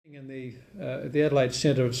in the Adelaide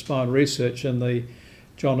Centre of Spine Research in the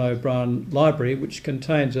John O'Brien Library, which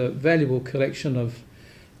contains a valuable collection of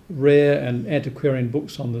rare and antiquarian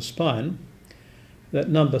books on the spine that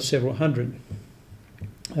number several hundred.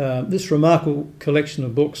 This remarkable collection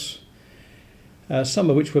of books,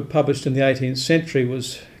 some of which were published in the 18th century,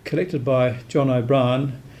 was collected by John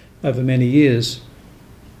O'Brien over many years.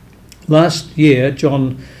 Last year,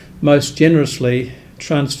 John most generously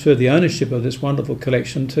transferred the ownership of this wonderful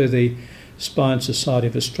collection to the Spine Society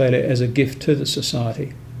of Australia as a gift to the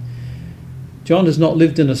Society. John has not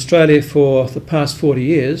lived in Australia for the past 40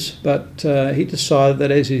 years, but he decided that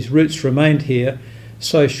as his roots remained here,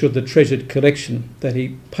 so should the treasured collection that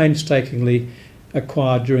he painstakingly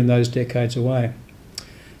acquired during those decades away.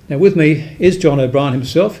 Now with me is John O'Brien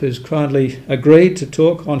himself, who's kindly agreed to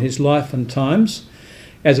talk on his life and times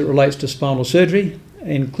as it relates to spinal surgery,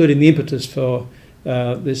 including the impetus for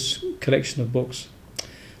this collection of books.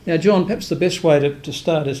 Now, John, perhaps the best way to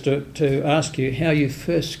start is to ask you how you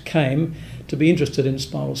first came to be interested in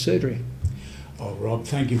spinal surgery. Oh, Rob,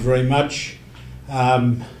 thank you very much.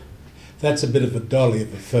 That's a bit of a dolly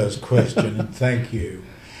of a first question, and thank you.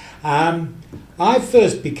 I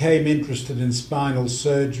first became interested in spinal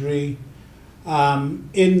surgery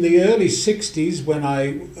in the early 60s when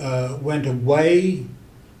I went away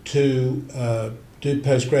to do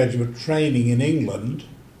postgraduate training in England.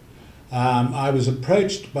 I was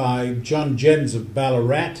approached by John Jens of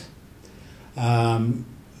Ballarat asking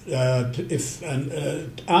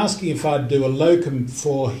if I'd do a locum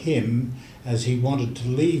for him, as he wanted to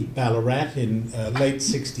leave Ballarat in late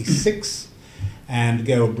 '66 and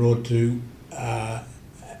go abroad to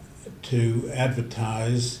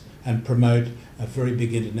advertise and promote a very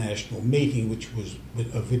big international meeting,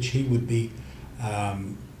 of which he would be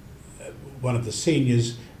one of the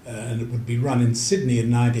seniors, and it would be run in Sydney in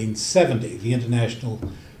 1970, the international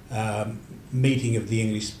meeting of the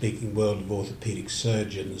English-speaking world of orthopaedic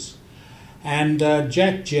surgeons. And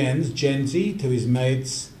Jack Jens, Jensi, to his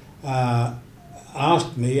mates,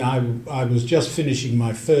 asked me, I was just finishing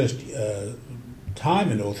my first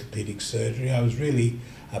time in orthopaedic surgery. I was really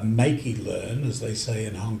a makey learn, as they say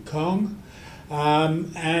in Hong Kong.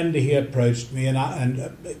 And he approached me and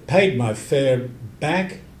paid my fare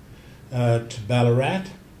back to Ballarat,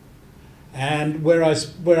 and where I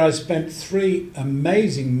spent 3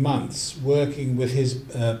 amazing months working with his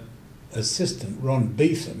assistant Ron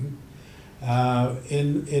Beetham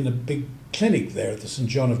in a big clinic there at the St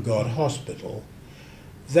John of God Hospital.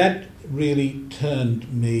 That really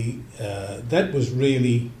turned me. That was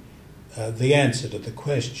really the answer to the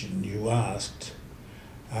question you asked.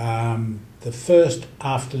 The first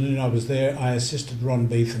afternoon I was there, I assisted Ron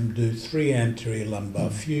Beetham do 3 anterior lumbar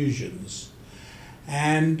fusions.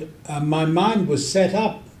 And my mind was set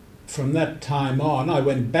up from that time on. I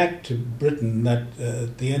went back to Britain at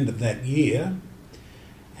the end of that year,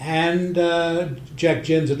 and Jack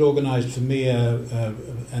Jens had organised for me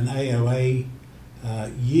an AOA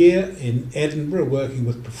year in Edinburgh, working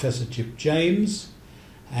with Professor Chip James,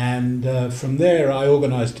 and from there I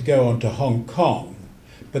organised to go on to Hong Kong.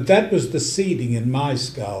 But that was the seeding in my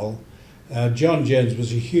skull. John Jens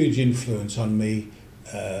was a huge influence on me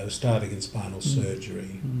starting in spinal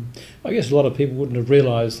surgery. I guess a lot of people wouldn't have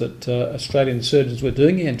realised that Australian surgeons were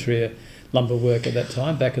doing anterior lumbar work at that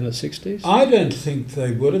time, back in the 60s. I don't think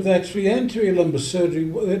they would have. Actually, anterior lumbar surgery,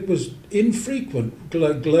 it was infrequent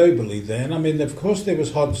globally then. I mean, of course there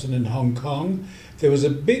was Hodgson in Hong Kong. There was a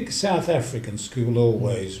big South African school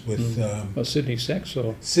always with... Sydney Sachs?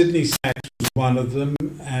 Or? Sydney Sachs was one of them,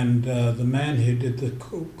 and the man who did the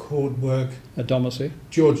cord work... Domacy.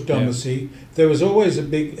 George Domacy. Yeah. There was always a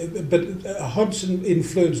big... But Hodgson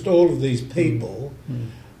influenced all of these people.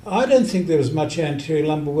 I don't think there was much anterior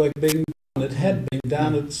lumbar work being done. It had been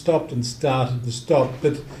done, it stopped and started and stopped.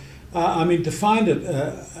 But, I mean, to find it...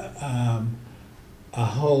 a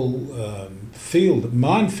whole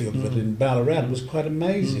minefield of it in Ballarat was quite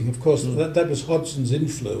amazing. Of course, that was Hodgson's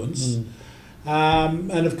influence.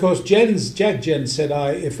 And of course, Jack Jens said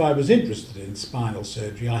if I was interested in spinal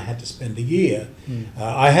surgery, I had to spend a year.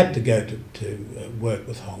 I had to go to work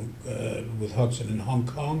with Hodgson in Hong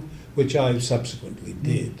Kong, which I subsequently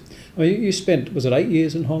did. Well, you spent, was it 8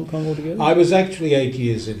 years in Hong Kong altogether? I was actually 8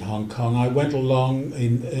 years in Hong Kong. I went along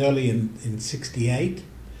early in 68.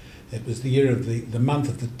 It was the year of the month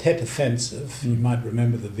of the Tet Offensive. You might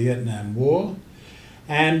remember the Vietnam War.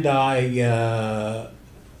 And I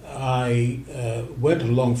went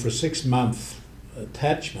along for a 6-month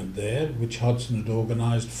attachment there, which Hodgson had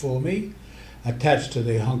organised for me, attached to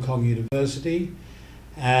the Hong Kong University.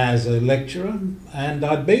 as a lecturer, and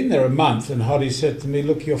I'd been there a month, and Hoddy said to me,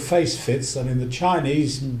 "Look, your face fits. I mean, the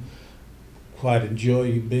Chinese quite enjoy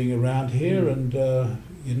you being around here, and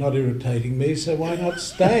you're not irritating me, so why not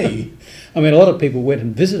stay?" I mean, a lot of people went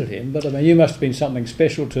and visited him, but I mean, you must have been something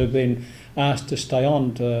special to have been asked to stay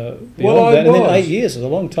on to beyond that. And then 8 years is a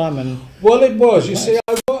long time. And well, it was. You see,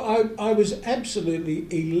 I was absolutely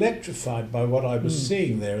electrified by what I was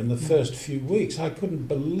seeing there in the first few weeks. I couldn't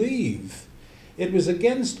believe it was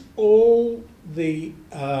against all the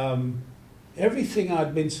everything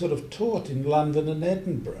I'd been sort of taught in London and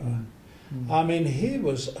Edinburgh. I mean, here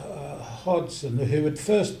was Hodson, who had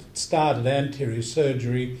first started anterior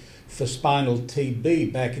surgery for spinal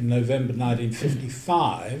TB back in November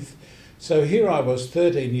 1955. So here I was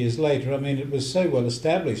 13 years later. I mean, it was so well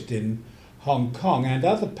established in Hong Kong and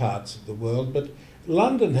other parts of the world, but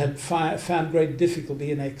London had found great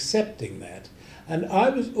difficulty in accepting that. And I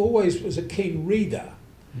was a keen reader,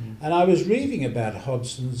 and I was reading about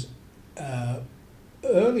Hodson's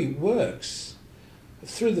early works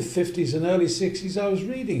through the 50s and early 60s. I was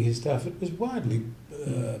reading his stuff. It was widely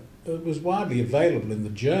available in the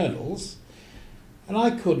journals, and I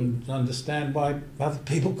couldn't understand why other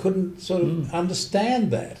people couldn't sort of understand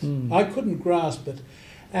that. I couldn't grasp it.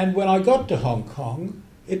 And when I got to Hong Kong,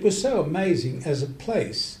 it was so amazing as a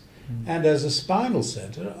place and as a spinal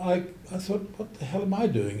centre. I thought, what the hell am I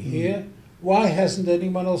doing here? Why hasn't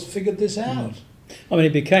anyone else figured this out? I mean, he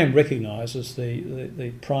became recognised as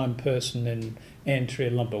the prime person in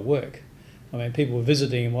anterior lumbar work. I mean, people were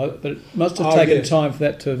visiting him, but it must have taken time for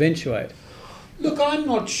that to eventuate. Look, I'm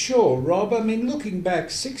not sure, Rob. I mean, looking back,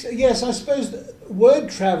 yes, I suppose word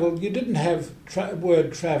travel, you didn't have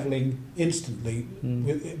word travelling instantly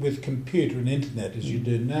with computer and internet as you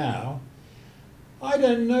do now. I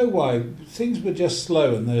don't know why. Things were just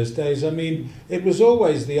slow in those days. I mean, it was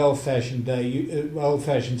always the old-fashioned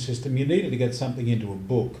old-fashioned system. You needed to get something into a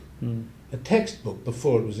book, a textbook,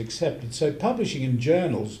 before it was accepted. So publishing in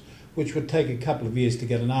journals, which would take a couple of years to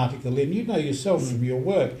get an article in, you know yourself from your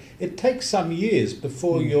work, it takes some years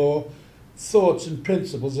before your thoughts and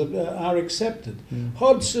principles are accepted.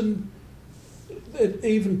 Hodson, it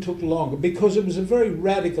even took longer because it was a very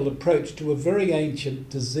radical approach to a very ancient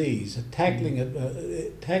disease, tackling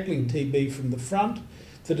TB from the front.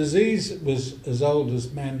 The disease was as old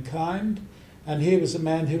as mankind, and here was a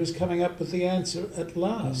man who was coming up with the answer at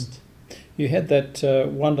last. You had that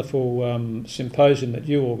wonderful symposium that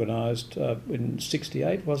you organised in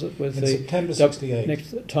 '68, was it? With in September '68.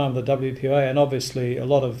 Next time the WPA, and obviously a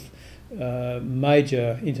lot of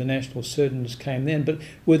major international surgeons came then. But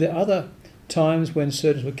were there other times when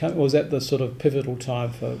surgeons would come, or was that the sort of pivotal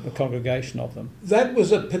time for the congregation of them? That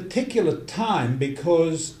was a particular time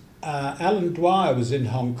because Alan Dwyer was in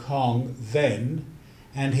Hong Kong then,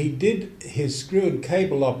 and he did his screw and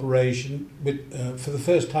cable operation for the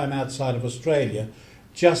first time outside of Australia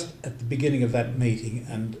just at the beginning of that meeting.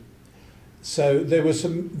 And so there were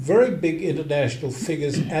some very big international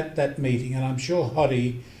figures at that meeting, and I'm sure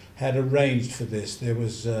Hoddy had arranged for this. There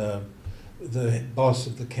was the boss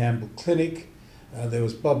of the Campbell Clinic, there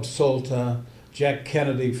was Bob Salter, Jack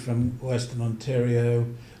Kennedy from Western Ontario,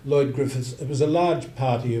 Lloyd Griffiths. It was a large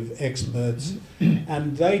party of experts,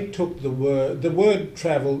 and they took the word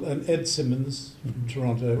travelled, and Ed Simmons from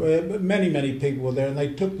Toronto, many people were there, and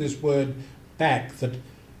they took this word back that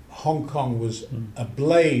Hong Kong was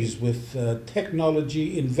ablaze with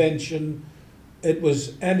technology, invention. It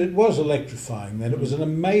was electrifying then. It was an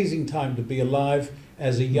amazing time to be alive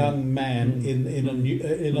as a young man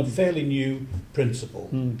in a fairly new principle.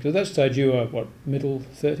 So at that stage you were, what, middle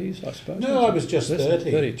 30s, I suppose? No, I was just 30,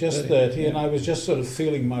 yeah. And I was just sort of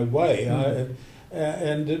feeling my way.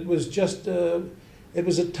 And it was just, it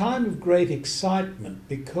was a time of great excitement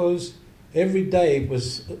because every day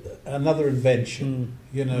was another invention.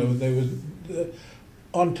 You know, there was...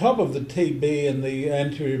 on top of the TB and the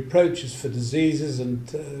anterior approaches for diseases and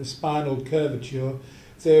spinal curvature,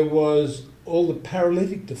 there was all the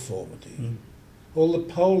paralytic deformity, all the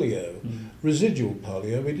polio, residual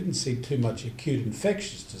polio. We didn't see too much acute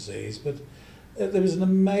infectious disease, but there was an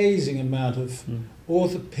amazing amount of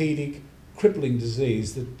orthopaedic crippling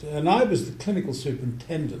disease. And I was the clinical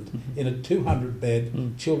superintendent in a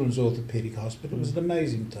 200-bed children's orthopaedic hospital. It was an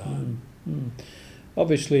amazing time.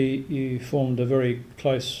 Obviously, you formed a very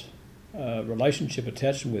close relationship,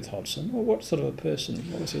 attachment with Hodson. Well, what sort of a person?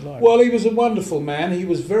 What was he like? Well, he was a wonderful man. He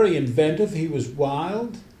was very inventive. He was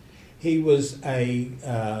wild. He was a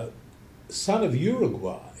son of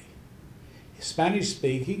Uruguay,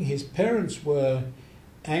 Spanish-speaking. His parents were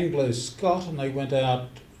Anglo-Scot, and they went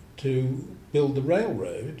out to build the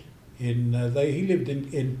railroad He lived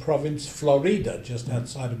in province Florida, just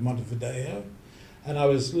outside of Montevideo, and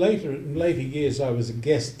in later years I was a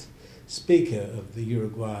guest speaker of the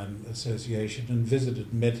Uruguayan Association and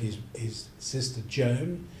met his sister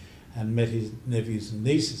Joan, and met his nephews and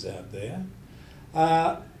nieces out there.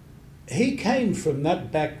 He came from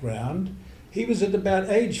that background. He was at about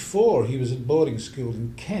age 4. He was at boarding school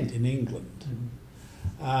in Kent, in England.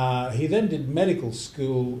 He then did medical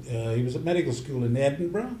school. He was at medical school in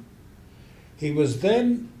Edinburgh. He was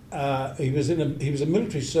then he was a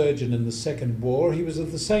military surgeon in the Second War. He was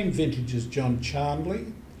of the same vintage as John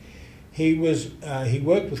Charnley. He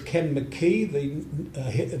worked with Ken McKee,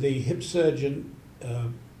 the hip surgeon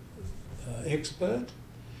expert,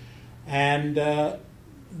 and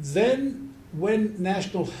then when the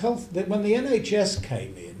NHS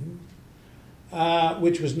came in,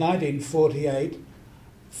 which was 1948,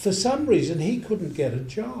 for some reason he couldn't get a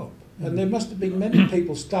job, and there must have been many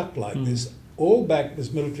people stuck like this, all back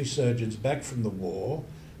as military surgeons back from the war,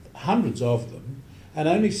 hundreds of them, and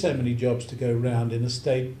only so many jobs to go round in a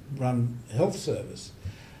state-run health service.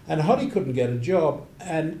 And Hoddy couldn't get a job,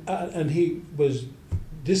 and he was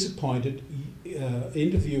disappointed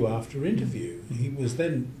interview after interview. He was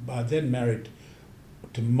by then married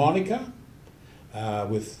to Monica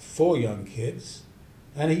with 4 young kids,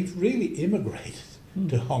 and he really immigrated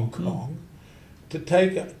to Hong Kong to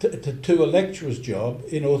take to a lecturer's job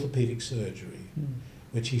in orthopaedic surgery,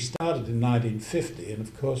 which he started in 1950, and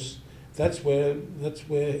of course that's where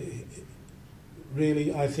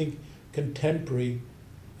really I think contemporary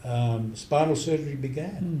spinal surgery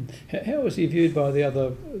began. How was he viewed by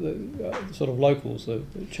the sort of locals, the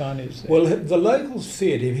Chinese? Well, the locals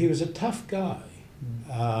feared him. He was a tough guy.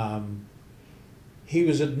 He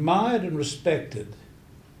was admired and respected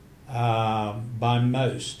by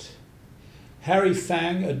most. Harry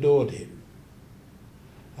Fang adored him,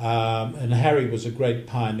 and Harry was a great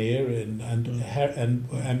pioneer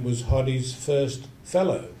and was Hoddy's first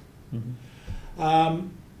fellow.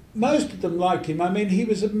 Most of them liked him. I mean, he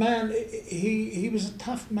was a man. He was a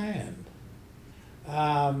tough man.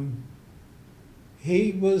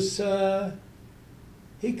 He was.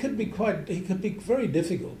 He could be very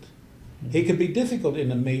difficult. He could be difficult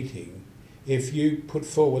in a meeting if you put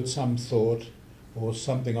forward some thought or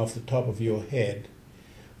something off the top of your head.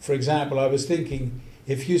 For example, I was thinking,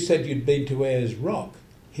 if you said you'd been to Ayers Rock,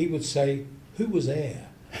 he would say, "Who was Ayr?"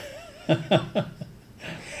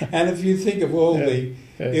 And if you think of all the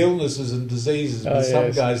illnesses and diseases with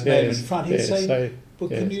some guy's name in front, he'd say, "Well,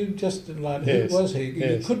 can you just enlighten who was he?"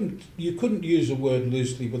 You couldn't use a word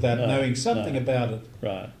loosely without knowing something about it.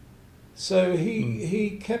 Right. So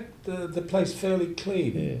he kept the place fairly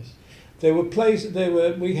clean. Yes.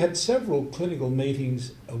 We had several clinical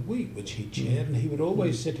meetings a week which he chaired, and he would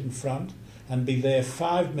always sit in front and be there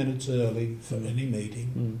 5 minutes early for any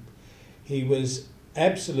meeting. He was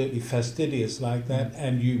absolutely fastidious like that,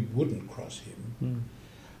 and you wouldn't cross him.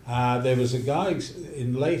 There was a guy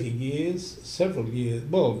in later years,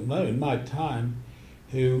 in my time,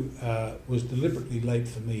 who was deliberately late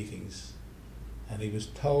for meetings, and he was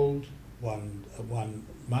told one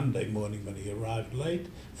Monday morning when he arrived late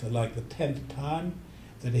for like the 10th time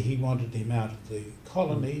that he wanted him out of the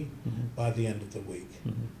colony by the end of the week,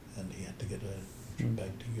 and he had to get a trip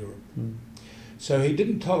back to Europe. So he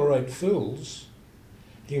didn't tolerate fools.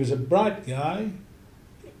 He was a bright guy,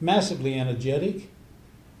 massively energetic,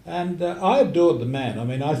 and I adored the man. I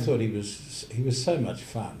mean, I thought he was so much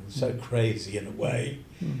fun, so crazy in a way,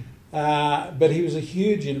 but he was a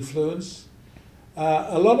huge influence.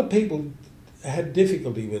 A lot of people had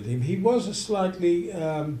difficulty with him. He was a slightly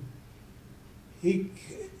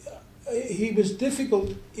he was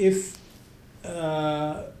difficult if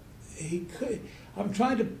he could. I'm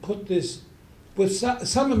trying to put this. With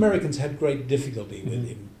some Americans had great difficulty with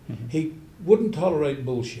him. He wouldn't tolerate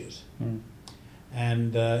bullshit,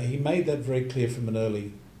 and he made that very clear from an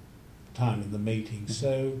early time in the meeting.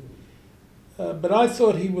 So, but I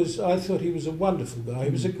thought he was a wonderful guy.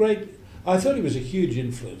 He was a great. I thought he was a huge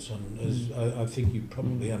influence on, as I think you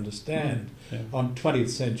probably understand, on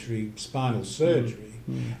 20th century spinal surgery.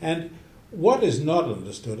 And what is not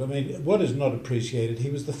understood, I mean, what is not appreciated,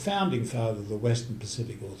 he was the founding father of the Western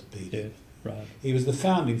Pacific orthopedic. Yes, right. He was the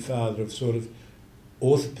founding father of sort of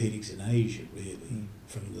orthopedics in Asia, really,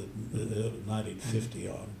 from the 1950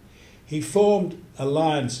 on. He formed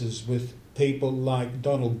alliances with people like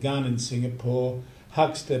Donald Gunn in Singapore,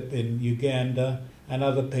 Huckstep in Uganda, and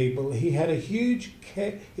other people. He had a huge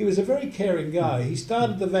he was a very caring guy. He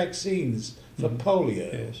started the vaccines for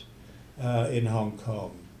polio in Hong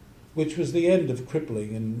Kong, which was the end of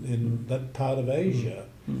crippling in that part of Asia.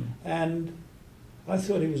 And I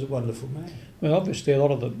thought he was a wonderful man. Well, obviously, a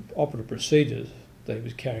lot of the operative procedures that he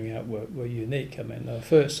was carrying out were unique. I mean,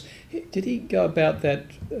 first, did he go about that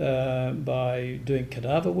by doing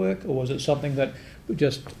cadaver work, or was it something that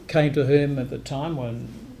just came to him at the time when...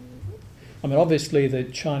 I mean, obviously, the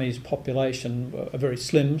Chinese population are very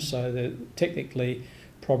slim, so they're technically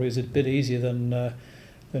probably is a bit easier than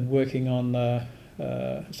working on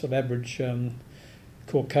sort of average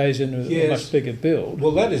Caucasian with a much bigger build.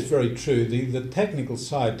 Well, that is very true. The technical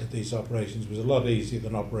side to these operations was a lot easier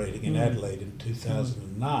than operating in Adelaide in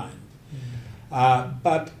 2009.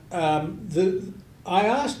 But I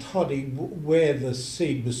asked Hoddy where the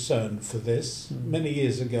seed was sown for this. Many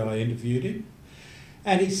years ago I interviewed him.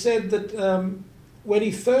 And he said that when he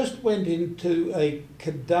first went into the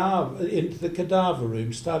cadaver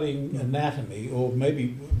room studying anatomy, or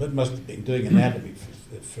maybe but must have been doing anatomy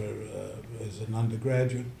for as an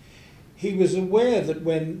undergraduate, he was aware that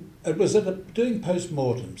when it was doing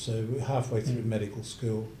post-mortem, so halfway through medical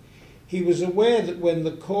school, he was aware that when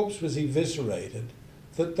the corpse was eviscerated,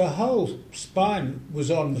 that the whole spine was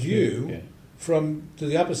on view. From to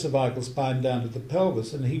the upper cervical spine down to the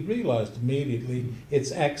pelvis, and he realised immediately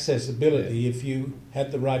its accessibility if you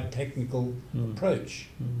had the right technical approach.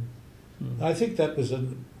 I think that was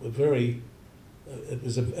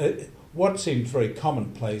what seemed very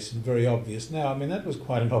commonplace and very obvious now. I mean, that was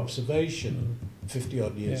quite an observation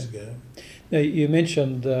 50-odd years ago. Now, you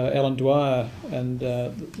mentioned Alan Dwyer and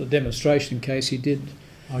the demonstration case he did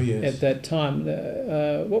at that time.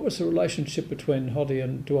 What was the relationship between Hoddy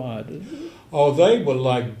and Dwyer? Oh, they were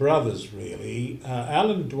like brothers, really.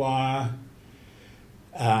 Alan Dwyer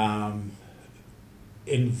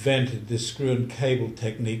invented this screw and cable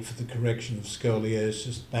technique for the correction of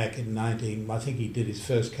scoliosis back in I think he did his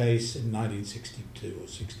first case in 1962 or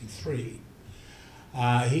 63.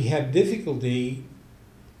 He had difficulty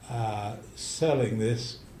selling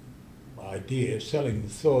this idea, selling the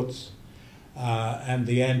thoughts and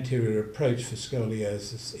the anterior approach for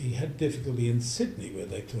scoliosis. He had difficulty in Sydney, where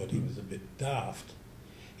they thought he was a bit daft.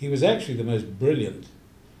 He was actually the most brilliant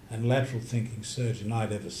and lateral thinking surgeon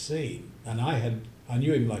I'd ever seen, and I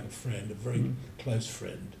knew him like a friend, a very close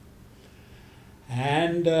friend.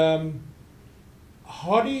 And Alan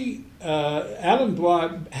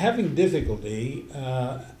Dwyer, having difficulty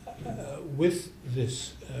with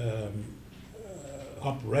this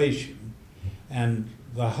operation and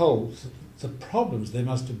the problems there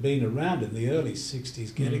must have been around in the early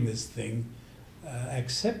 60s getting this thing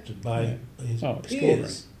accepted by his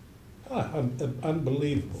peers.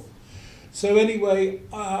 Unbelievable. So anyway,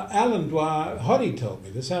 Alan Dwyer, Hoddy told me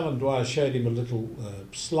this, Alan Dwyer showed him a little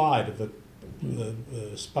slide of a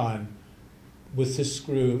spine with this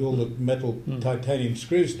screw, all the metal titanium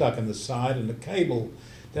screws stuck in the side and the cable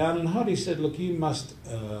down, and Hoddy said, look, you must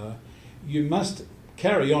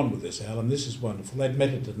carry on with this, Alan, this is wonderful. They'd met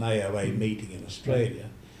at an AOA meeting in Australia.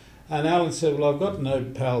 And Alan said, well, I've got no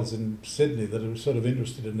pals in Sydney that are sort of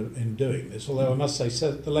interested in doing this, although I must say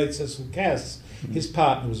the late Cecil Cass, his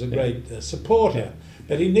partner, was a great supporter,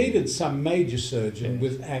 but he needed some major surgeon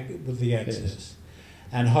with the access. Yes.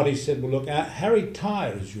 And Hoddy said, well, look, Harry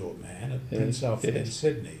Tyre is your man at Prince Alfred in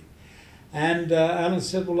Sydney. And Alan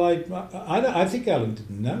said, well, I think Alan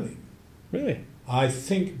didn't know him. Really? I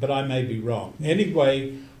think, but I may be wrong.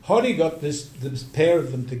 Anyway, Hoddy got this pair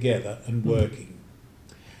of them together and working.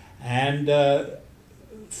 And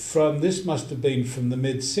this must have been from the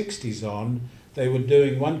mid-60s on, they were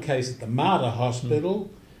doing one case at the Mater Hospital,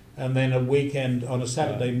 and then a weekend, on a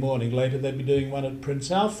Saturday morning later, they'd be doing one at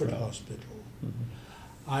Prince Alfred Hospital.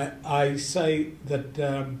 I say that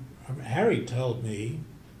Harry told me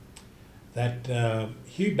that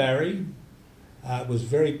Hugh Barry was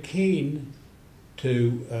very keen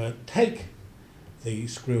to take the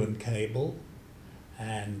screw and cable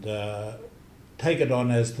and take it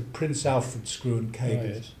on as the Prince Alfred screw and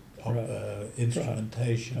cable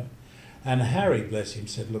instrumentation. Right. And Harry, bless him,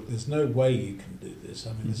 said, look, there's no way you can do this.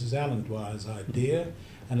 I mean, this is Alan Dwyer's idea,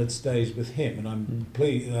 and it stays with him. And I'm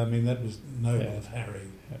pleased, I mean, that was noble of Harry.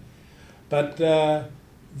 But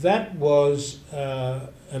that was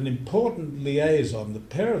an important liaison. The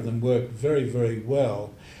pair of them worked very, very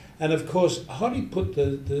well. And of course, Hoddy put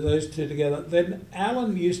those two together. Then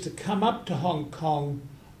Alan used to come up to Hong Kong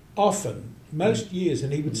often, most years,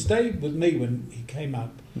 and he would stay with me when he came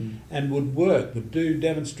up and would do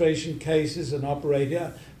demonstration cases and operate.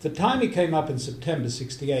 The time he came up in September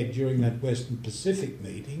 68 during that Western Pacific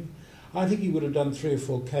meeting, I think he would have done 3 or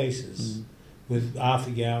 4 cases with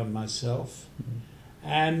Arthur Yao and myself.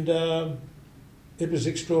 And it was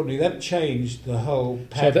extraordinary. That changed the whole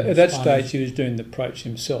pattern. So at that stage he was doing the approach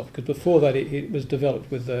himself, because before that it was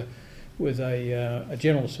developed with the a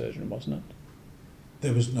general surgeon, wasn't it?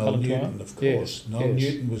 There was Noel Alan Newton, Dwyer? of course. Yes, Noel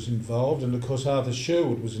yes. Newton was involved, and of course Arthur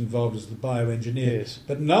Sherwood was involved as the bioengineer. Yes.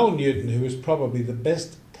 But Noel Newton, who was probably the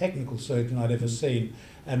best technical surgeon I'd ever seen,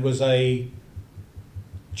 and was a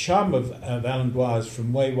chum of Alan Dwyer's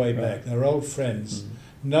from way Right. back. They were old friends.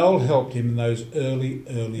 Noel helped him in those early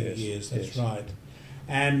Yes, years. That's yes. right.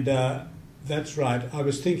 And that's right. I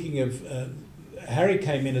was thinking of Harry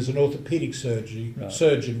came in as an orthopaedic Right.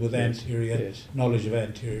 surgeon with Yes, anterior yes. knowledge of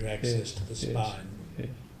anterior access Yes, to the yes. spine. Yes.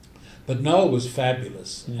 But Noel was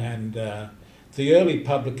fabulous, and the early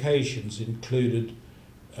publications included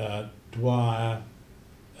Dwyer,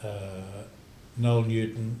 Noel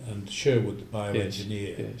Newton, and Sherwood, the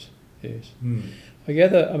bioengineer. Yes, yes. Mm. I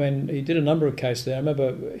gather, I mean, he did a number of cases there. I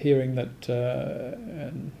remember hearing that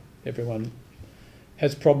and everyone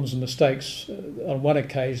has problems and mistakes. On one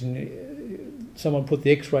occasion, someone put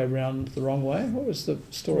the X-ray round the wrong way. What was the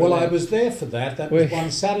story? Well, there? I was there for that. That was one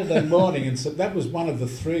Saturday morning, and so that was one of the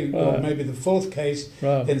three, or maybe the fourth case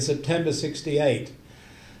Right. in September '68.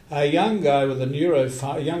 A young guy with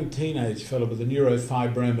a young teenage fellow with a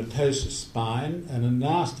neurofibromatosis spine and a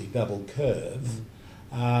nasty double curve.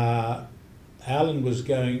 Alan was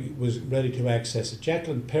ready to access it.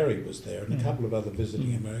 Jacqueline Perry was there, and a couple of other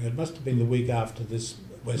visiting Americans. It must have been the week after this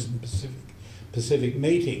Western Pacific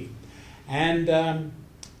meeting, and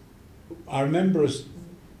I remember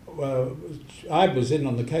I was in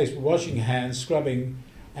on the case, washing hands, scrubbing,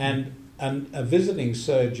 and a visiting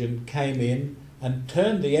surgeon came in and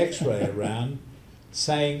turned the X-ray around,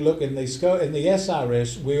 saying, "Look, in the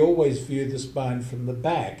SRS, we always view the spine from the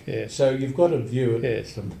back, Yes. so you've got to view it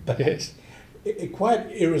Yes. from the back." Yes.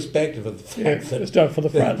 Quite irrespective of the fact Yeah, that it's done for the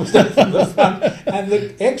front. it was done from the front, and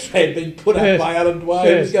the X-ray had been put up Yes. by Alan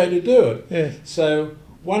Dwyer, who was Yes. going to do it. Yes. So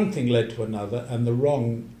one thing led to another, and the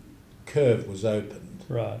wrong curve was opened.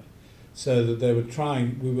 Right. So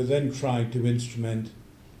that we were then trying to instrument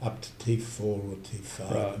up to T4 or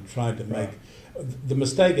T5, Right. and trying to make. Right. The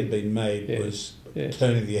mistake had been made Yes. was Yes.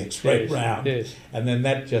 turning the X-ray Yes. round, Yes. and then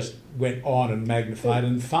that just went on and magnified,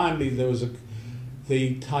 and finally there was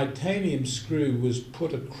the titanium screw was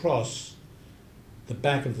put across the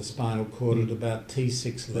back of the spinal cord at about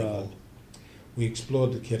T6 level. Right. We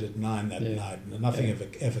explored the kid at 9 that Yeah. night, and nothing Yeah.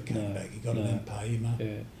 ever came No. back. He got No. an empyema. Yeah.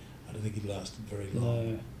 I don't think he lasted very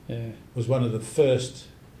long. No. Yeah. It was one of the first.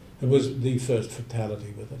 It was the first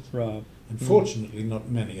fatality with it, Right. and fortunately, not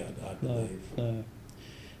many. I No. believe. No.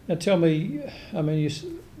 Now tell me, I mean,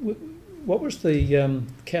 what was the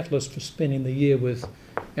catalyst for spending the year with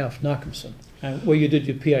Alf Nachemson, where you did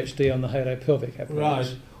your PhD on the halopelvic apparatus?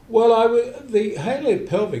 Right. Well, the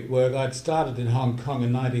halopelvic work I'd started in Hong Kong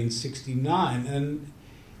in 1969, and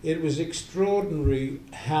it was extraordinary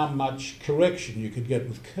how much correction you could get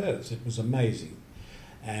with curves. It was amazing.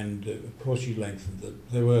 And of course you lengthened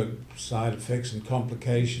it. There were side effects and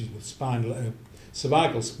complications with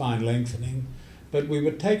cervical spine lengthening, but we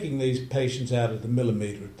were taking these patients out at a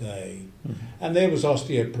millimetre a day. And there was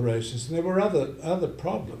osteoporosis, and there were other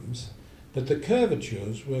problems, but the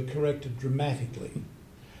curvatures were corrected dramatically.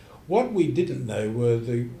 What we didn't know were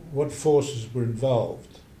what forces were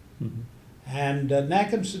involved. And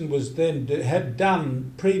Nachemson had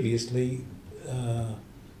done previously,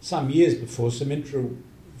 some years before, some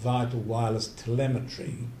intravital wireless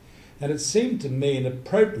telemetry, and it seemed to me an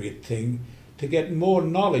appropriate thing to get more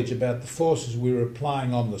knowledge about the forces we were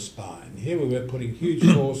applying on the spine. Here we were putting huge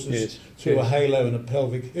forces Yes. through Yes. a halo and a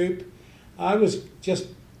pelvic hoop. I was just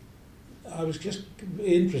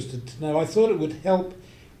interested to know. I thought it would help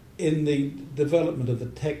in the development of the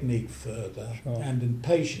technique further, Sure. and in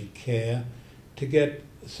patient care, to get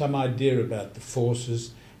some idea about the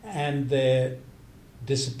forces and their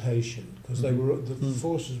dissipation, because the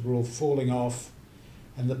forces were all falling off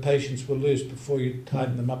and the patients were loose before you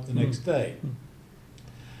tighten them up the next day.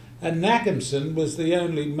 And Nachemson was the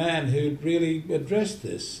only man who'd really addressed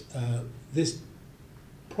this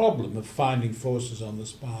problem of finding forces on the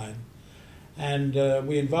spine. And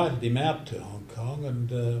we invited him out to Hong Kong,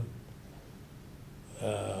 and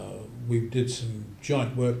we did some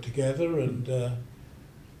joint work together, and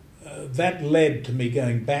that led to me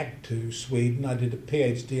going back to Sweden. I did a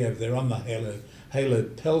PhD over there on the halo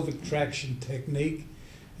pelvic traction technique,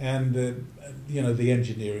 and the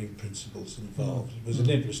engineering principles involved. It was an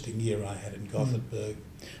interesting year I had in Gothenburg.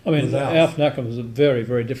 I mean, with Alf Nachemson was a very,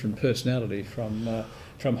 very different personality from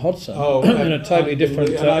Hodgson, Oh, and a totally different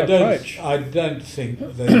approach. I don't think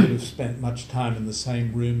they would have spent much time in the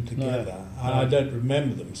same room together. No. I don't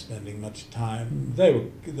remember them spending much time. They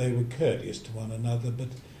were courteous to one another, but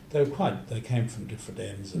they came from different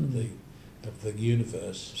ends of the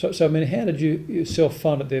universe. So I mean, how did you yourself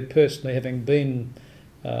find it there personally, having been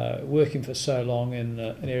working for so long in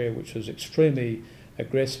an area which was extremely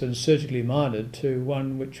aggressive and surgically minded, to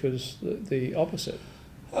one which was the opposite?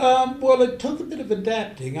 Well, it took a bit of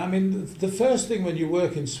adapting. I mean, the first thing when you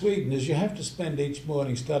work in Sweden is you have to spend each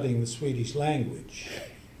morning studying the Swedish language,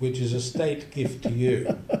 which is a state gift to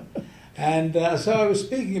you. And so I was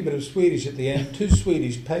speaking a bit of Swedish at the end to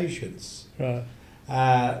Swedish patients. Right.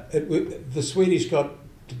 The Swedish got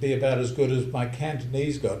to be about as good as my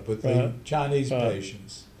Cantonese got with the Chinese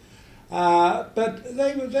patients. But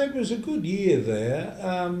there was a good year there.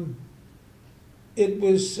 It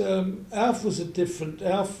was Alf was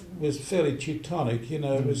Alf was fairly Teutonic, you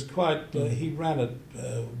know. It was quite. He ran it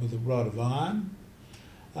with a rod of iron.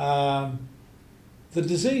 The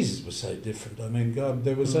diseases were so different. I mean, God,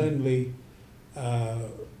 there was only.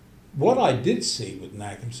 What I did see with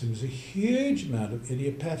Nackhamson was a huge amount of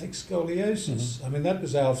idiopathic scoliosis. I mean, that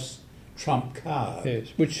was Alf's trump card.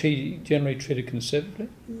 Yes, which he generally treated conservatively?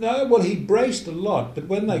 No, well, he braced a lot, but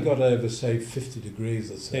when they got over, say, 50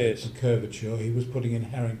 degrees or so, yes, the curvature, he was putting in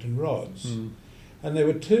Harrington rods. And there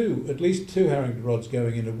were at least two Harrington rods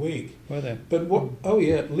going in a week. Were there? But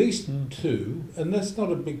at least two, and that's not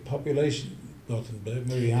a big population, Gothenburg,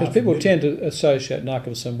 maybe half. Because people tend to associate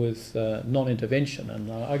Narcissism with non-intervention,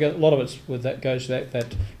 and I get a lot of it's with that goes to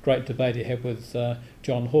that great debate he had with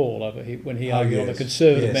John Hall when he argued on the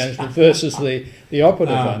conservative management versus the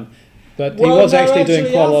operative one. But he was actually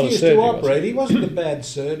doing quite a lot of surgery. He wasn't a bad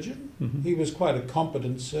surgeon. He was quite a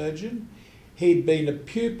competent surgeon. He'd been a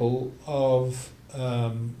pupil of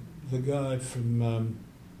the guy from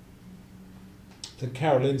the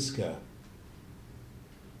Karolinska.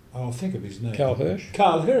 I'll think of his name. Karl Hirsch?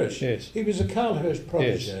 Karl Hirsch. Yes. He was a Karl Hirsch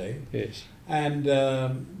protege. Yes. And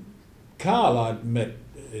Karl I'd met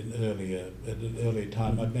at an earlier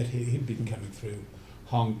time. I'd met him. He'd been coming through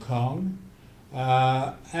Hong Kong.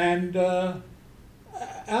 And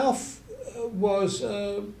Alf was...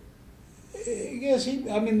 yes,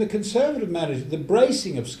 the conservative management, the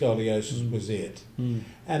bracing of scoliosis was it.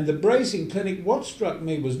 And the bracing clinic, what struck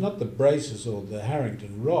me was not the braces or the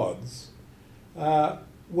Harrington rods.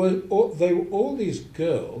 All these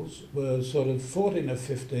girls were sort of 14 or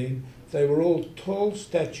 15. They were all tall,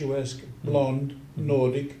 statuesque, blonde,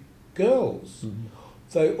 Nordic girls.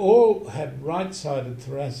 They all had right-sided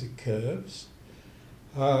thoracic curves.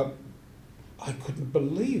 I couldn't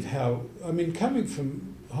believe how... I mean, coming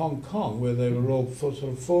from Hong Kong, where they were all sort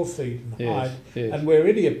of 4 feet in height, and where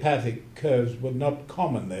idiopathic curves were not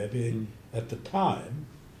common there at the time,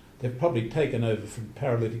 they've probably taken over from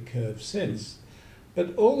paralytic curves since.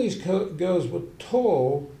 But all these girls were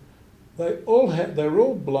tall. They were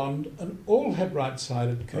all blonde and all had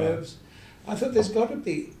right-sided curves. Right. I thought there's got to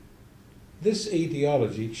be this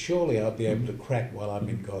etiology. Surely I'll be able to crack while I'm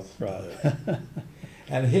in Gothenburg. Right.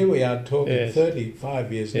 And here we are talking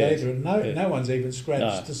 35 years later, and no one's even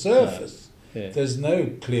scratched the surface. No. There's no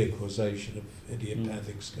clear causation of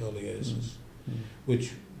idiopathic scoliosis,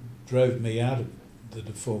 which drove me out of the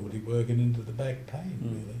deformity work and into the back pain,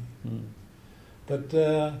 really. But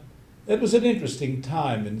it was an interesting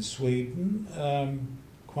time in Sweden,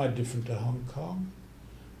 quite different to Hong Kong.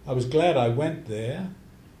 I was glad I went there.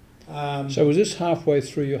 So was this halfway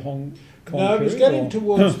through your Hong Kong No, it was getting or?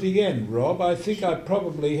 towards the end, Rob. I think I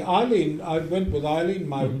went with Eileen,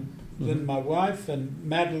 then my wife, and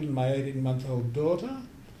Madeline, my 18-month-old daughter,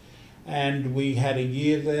 and we had a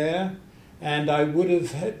year there. And I would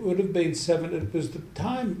have been 7. It was the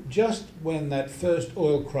time just when that first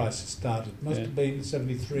oil crisis started. Must have been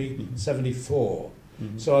 73, 74.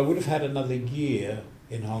 So I would have had another year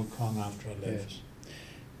in Hong Kong after I left.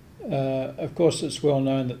 Yes. Of course, it's well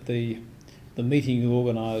known that the meeting you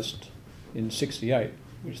organised in '68,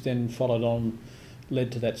 which then followed on,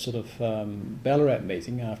 led to that sort of Ballarat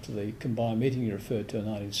meeting after the combined meeting you referred to in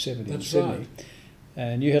 1970 in Sydney. Right.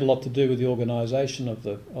 And you had a lot to do with the organisation of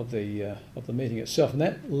the meeting itself, and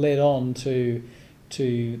that led on to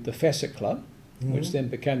the Facet Club, which then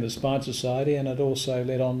became the Spine Society, and it also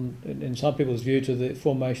led on, in some people's view, to the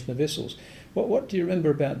formation of Vissels. What do you remember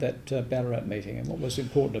about that Ballarat meeting, and what was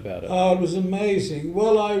important about it? Oh, it was amazing.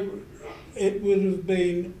 Well, it would have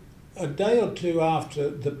been a day or two after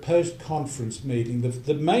the post-conference meeting.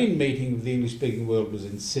 The main meeting of the English-speaking world was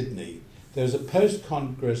in Sydney. There was a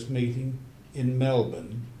post-congress meeting in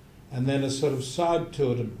Melbourne, and then a sort of side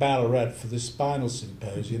tour to Ballarat for the spinal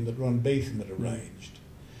symposium that Ron Beetham had arranged.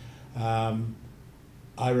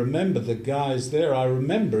 I remember the guys there. I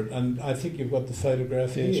remember it, and I think you've got the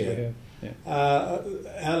photograph here.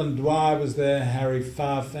 Alan Dwyer was there, Harry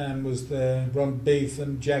Farfan was there, Ron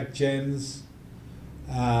Beetham, Jack Jens,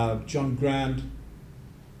 John Grant.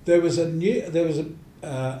 There was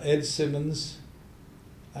Ed Simmons,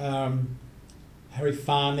 Harry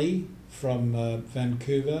Farney from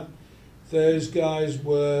Vancouver. Those guys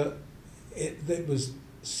were. It was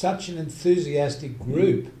such an enthusiastic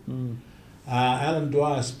group. Alan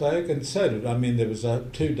Dwyer spoke, and so did. I mean, there was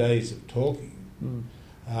 2 days of talking,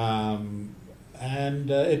 and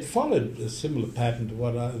it followed a similar pattern to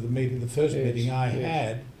what the first meeting I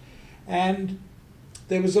had, and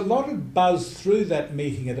there was a lot of buzz through that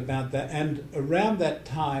meeting about that, and around that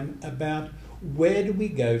time about where do we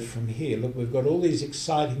go from here? Look, we've got all these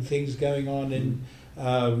exciting things going on in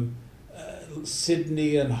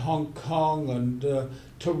Sydney and Hong Kong and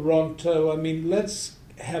Toronto. I mean,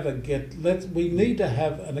 we need to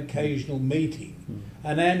have an occasional meeting,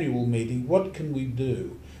 an annual meeting. What can we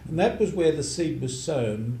do? And that was where the seed was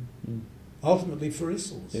sown, ultimately for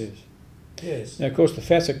Issels. Yes. Now, of course, the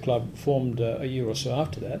Facet Club formed a year or so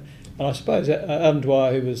after that, and I suppose Alan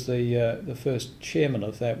Dwyer, who was the first chairman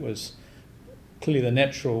of that, was clearly the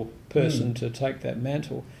natural person to take that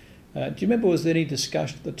mantle. Do you remember, was there any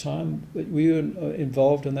discussion at the time? Were you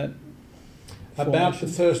involved in that? About the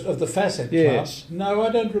first of the Facet Club? Yes. No, I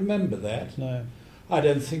don't remember that. No. I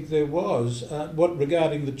don't think there was. What,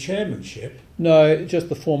 regarding the chairmanship? No, just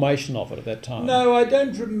the formation of it at that time. No, I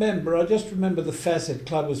don't remember. I just remember the Facet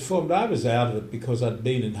Club was formed. I was out of it because I'd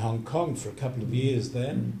been in Hong Kong for a couple of years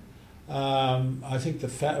then. I think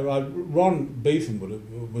Ron Beetham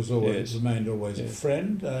remained always a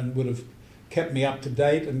friend and would have kept me up to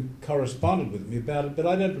date and corresponded with me about it, but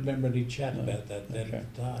I don't remember any chat about that then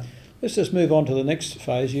at the time. Let's just move on to the next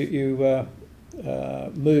phase. You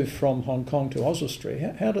moved from Hong Kong to Oswestry.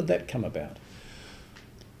 How did that come about?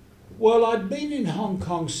 Well, I'd been in Hong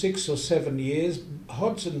Kong 6 or 7 years.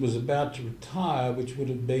 Hodson was about to retire, which would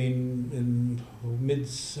have been in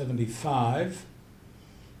mid-75,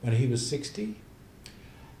 when he was 60.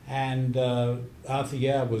 And Arthur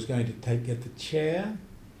Yao was going to get the chair.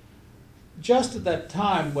 Just at that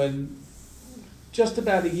time, just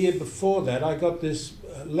about a year before that, I got this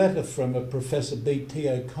letter from a Professor B.T.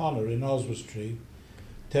 O'Connor in Oswestry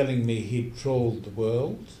telling me he'd trawled the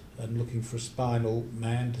world and looking for a spinal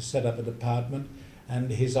man to set up a department,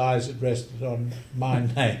 and his eyes had rested on my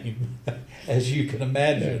name, as you can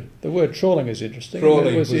imagine. Yeah. The word trawling is interesting.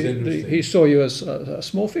 Trawling was interesting. He saw you as a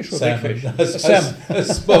small fish or salmon. a big fish? A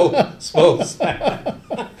small salmon.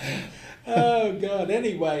 Oh, God.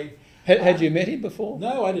 Anyway... Had you met him before?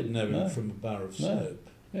 No, I didn't know him from a bar of soap.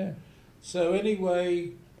 Yeah. So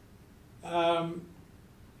anyway, I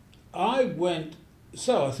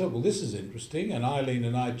thought, well, this is interesting, and Eileen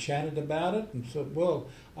and I chatted about it, and thought, well,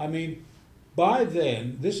 I mean, by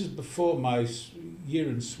then, this is before my year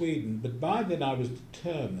in Sweden, but by then I was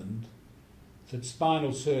determined that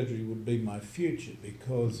spinal surgery would be my future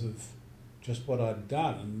because of just what I'd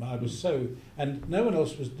done, and and no one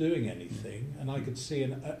else was doing anything, and I could see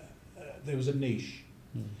there was a niche,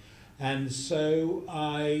 and so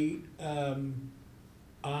I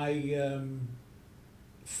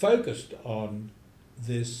focused on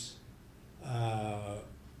this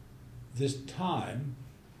time.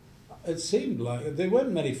 It seemed like there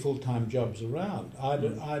weren't many full-time jobs around. I'd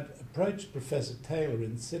approached Professor Taylor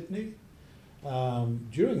in Sydney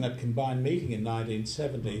during that combined meeting in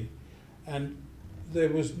 1970, and there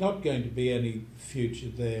was not going to be any future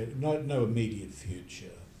there, no immediate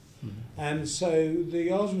future. And so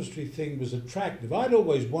the Oswestry thing was attractive. I'd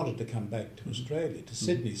always wanted to come back to Australia, to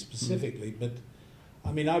Sydney specifically, but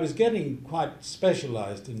I mean, I was getting quite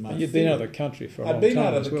specialised in my field. You'd been out of the country for a long time. I'd been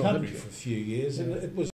out of the country for a few years, and it was